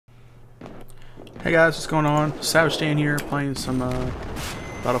Hey guys, what's going on? Savage Dan here, playing some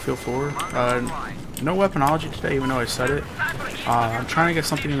Battlefield 4. No weaponology today, even though I said it. I'm trying to get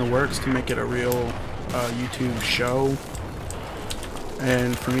something in the works to make it a real YouTube show.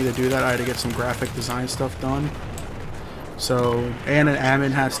 And for me to do that, I had to get some graphic design stuff done. So, and an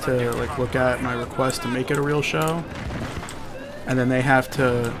admin has to like look at my request to make it a real show. And then they have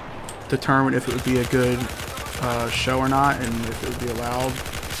to determine if it would be a good show or not, and if it would be allowed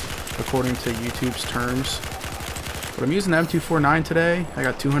according to YouTube's terms. But I'm using the M249 today. I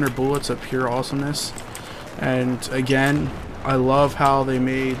got 200 bullets of pure awesomeness. And again, I love how they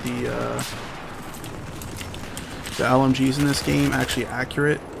made the LMGs in this game actually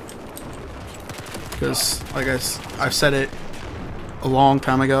accurate. Because, like I've said it a long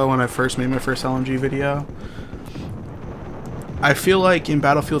time ago when I first made my first LMG video, I feel like in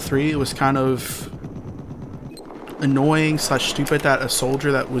Battlefield 3 it was kind of annoying / stupid that a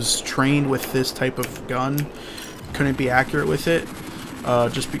soldier that was trained with this type of gun couldn't be accurate with it,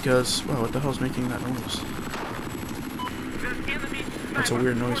 just because, well, what the hell's making that noise? That's a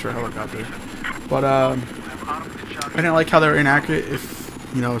weird noise for a helicopter. But I didn't like how they were inaccurate. If,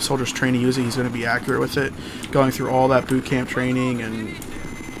 you know, a soldier's trained to use it, he's going to be accurate with it. Going through all that boot camp training and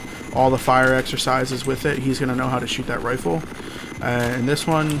all the fire exercises with it, he's going to know how to shoot that rifle. And this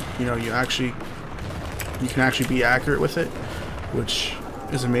one, you know, you can actually be accurate with it, which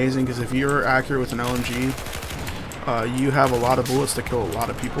is amazing, because if you're accurate with an LMG, you have a lot of bullets to kill a lot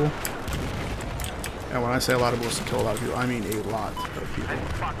of people. And when I say a lot of bullets to kill a lot of people, I mean a lot of people.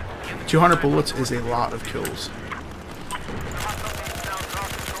 200 bullets is a lot of kills.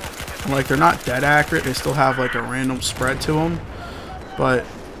 Like, they're not dead accurate, they still have like a random spread to them, but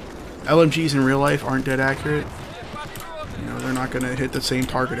LMGs in real life aren't dead accurate. You know, they're not going to hit the same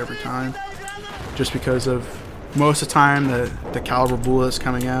target every time, just because of most of the time the caliber bullets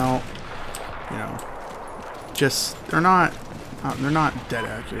coming out, you know, just they're not dead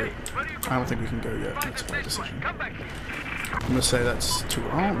accurate. I don't think we can go yet. That's a bad decision. I'm gonna say that's too.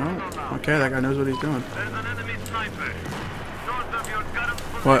 Oh no. Okay, that guy knows what he's doing.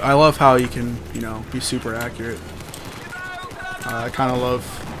 But I love how you can, you know, be super accurate. I kind of love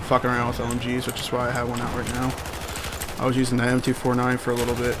fucking around with LMGs, which is why I have one out right now. I was using the M249 for a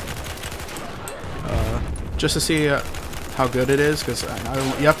little bit, just to see how good it is, because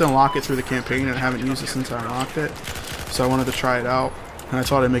you have to unlock it through the campaign, and I haven't used it since I unlocked it. So I wanted to try it out, and I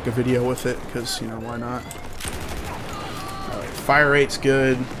thought I'd make a video with it, because, you know, why not? Fire rate's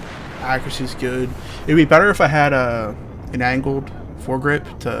good, accuracy's good. It'd be better if I had an angled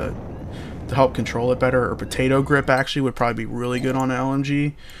foregrip to help control it better, or potato grip actually would probably be really good on an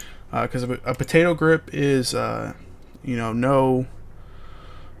LMG, because a potato grip is, you know, no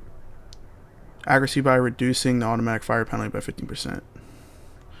accuracy by reducing the automatic fire penalty by 15%.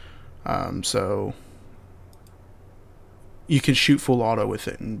 So you can shoot full auto with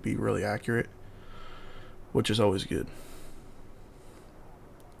it and be really accurate, which is always good.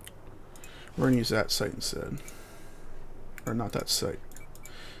 We're gonna use that sight instead, or not that sight,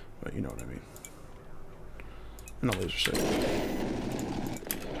 but you know what I mean. And a laser sight.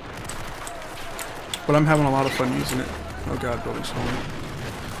 But I'm having a lot of fun using it. Oh god, building's falling.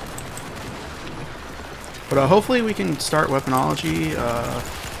 But hopefully we can start weaponology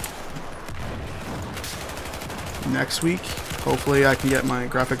next week. Hopefully I can get my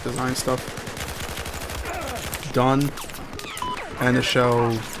graphic design stuff done, and the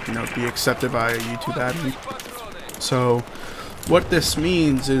show, you know, be accepted by a YouTube admin. So what this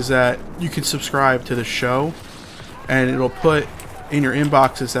means is that you can subscribe to the show, and it'll put in your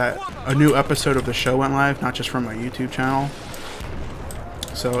inboxes that a new episode of the show went live, not just from my YouTube channel.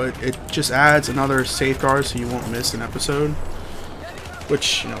 So it just adds another safeguard so you won't miss an episode,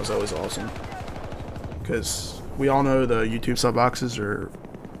 which, you know, is always awesome, because we all know the YouTube sub boxes are,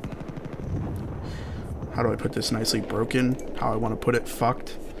 how do I put this nicely, broken, how I want to put it,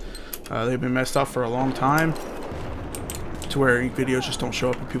 fucked. They've been messed up for a long time, to where videos just don't show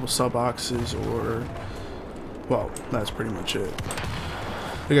up in people's sub boxes, or, well, that's pretty much it.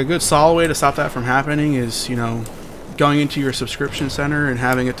 Like, a good solid way to stop that from happening is, you know, going into your subscription center and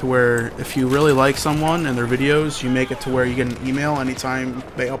having it to where if you really like someone and their videos, you make it to where you get an email anytime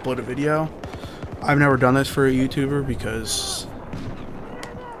they upload a video. I've never done this for a YouTuber because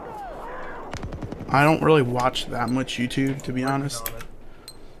I don't really watch that much YouTube, to be honest.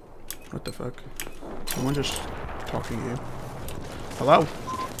 What the fuck? Someone just talking to you. Hello?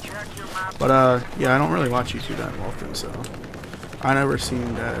 But yeah, I don't really watch YouTube that often, so I never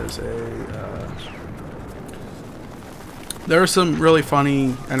seemed as a there are some really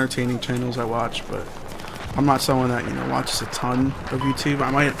funny, entertaining channels I watch, but I'm not someone that, you know, watches a ton of YouTube. I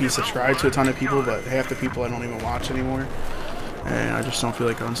might be subscribed to a ton of people, but half the people I don't even watch anymore. And I just don't feel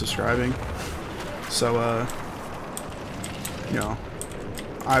like unsubscribing. So, you know,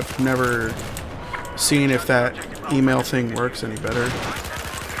 I've never seen if that email thing works any better.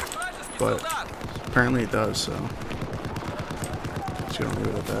 But apparently it does, so just gonna leave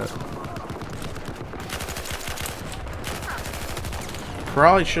it at that.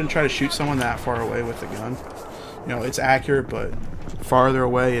 Probably shouldn't try to shoot someone that far away with the gun. You know, it's accurate, but farther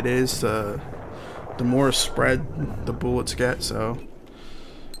away it is, the more spread the bullets get, so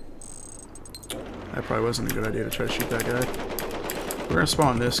that probably wasn't a good idea to try to shoot that guy. We're gonna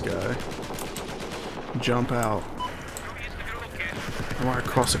spawn this guy. Jump out. I want to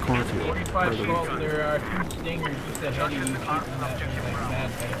cross the cornfield. There are 2 stingers just ahead of you. Shooting that bad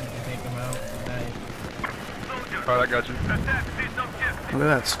guy. You can take them out. Nice. Alright, I got you. Look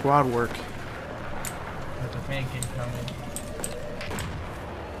at that squad work. There's a pancake coming.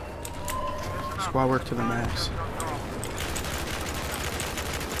 Squad work to the max.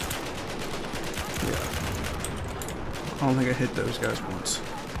 Yeah. I don't think I hit those guys once.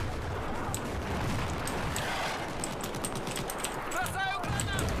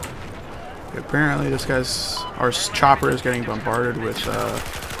 Apparently this our chopper is getting bombarded with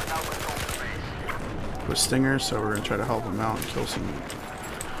stingers, so we're gonna try to help him out and kill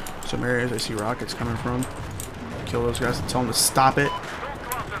some areas I see rockets coming from. Kill those guys and tell them to stop it.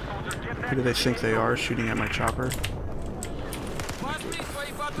 Who do they think they are shooting at my chopper?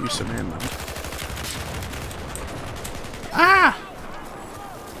 Use some ammo. Ah!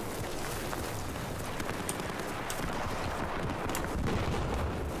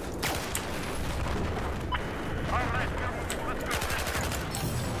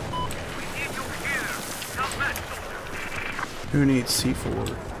 Who needs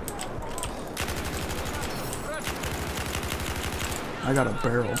C4? I got a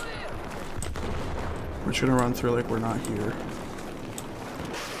barrel. We're just gonna run through like we're not here.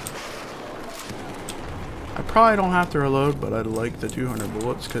 I probably don't have to reload, but I'd like the 200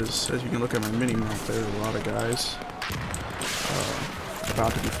 bullets because, as you can look at my mini map, there's a lot of guys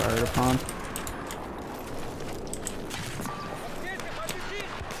about to be fired upon.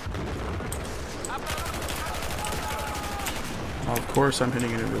 Of course I'm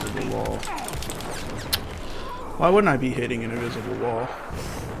hitting an invisible wall. Why wouldn't I be hitting an invisible wall?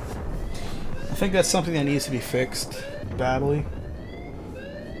 I think that's something that needs to be fixed badly.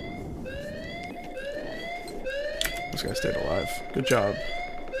 This guy stayed alive. Good job.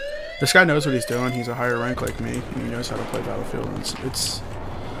 This guy knows what he's doing. He's a higher rank like me. He knows how to play Battlefield. And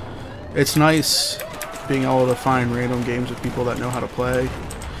it's nice being able to find random games with people that know how to play.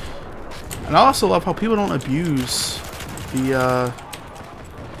 And I also love how people don't abuse the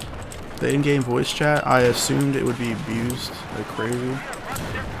in-game voice chat. I assumed it would be abused like crazy.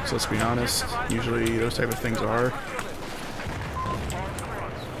 So let's be honest, usually those type of things are.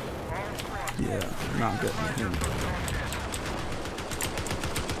 Yeah, not getting him.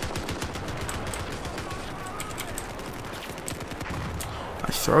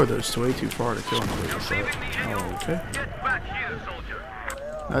 I throw those way too far to kill another with that. Oh, okay.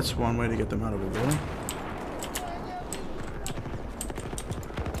 That's one way to get them out of a building.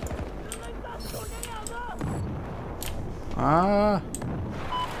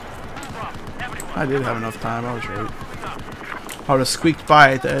 I did have enough time, I was right. I would have squeaked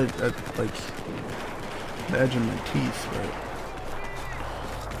by at the edge, like the edge of my teeth,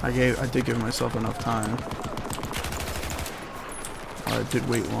 but I did give myself enough time. I did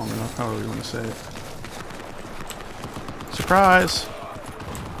wait long enough, however you want to say it. Surprise!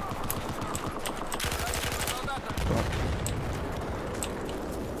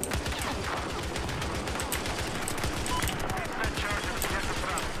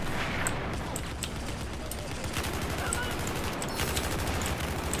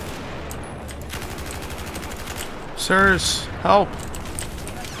 Sirs, help!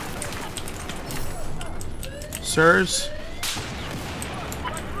 Sirs?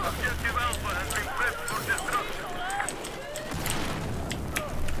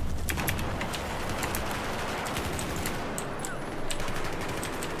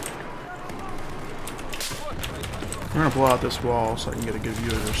 I'm gonna blow out this wall so I can get a good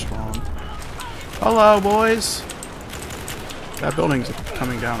view of their spawn. Hello, boys! That building's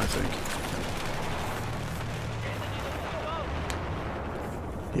coming down, I think.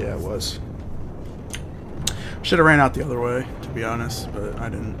 Yeah, it was. Should have ran out the other way, to be honest, but I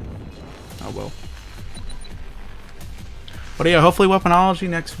didn't. Oh well. But yeah, hopefully Weaponology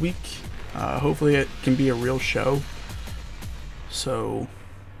next week. Hopefully it can be a real show. So,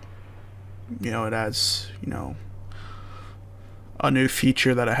 you know, it adds, you know, a new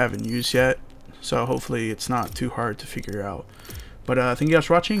feature that I haven't used yet. So hopefully it's not too hard to figure out. But thank you guys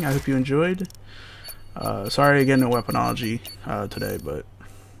for watching. I hope you enjoyed. Sorry again, no weaponology today, but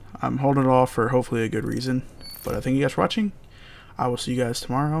I'm holding it off for hopefully a good reason. But thank you guys for watching. I will see you guys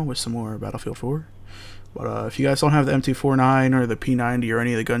tomorrow with some more Battlefield 4. But if you guys don't have the M249 or the P90 or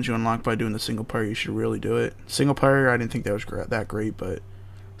any of the guns you unlock by doing the single player, you should really do it. Single player, I didn't think that was that great, but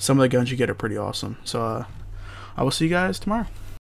some of the guns you get are pretty awesome. So I will see you guys tomorrow.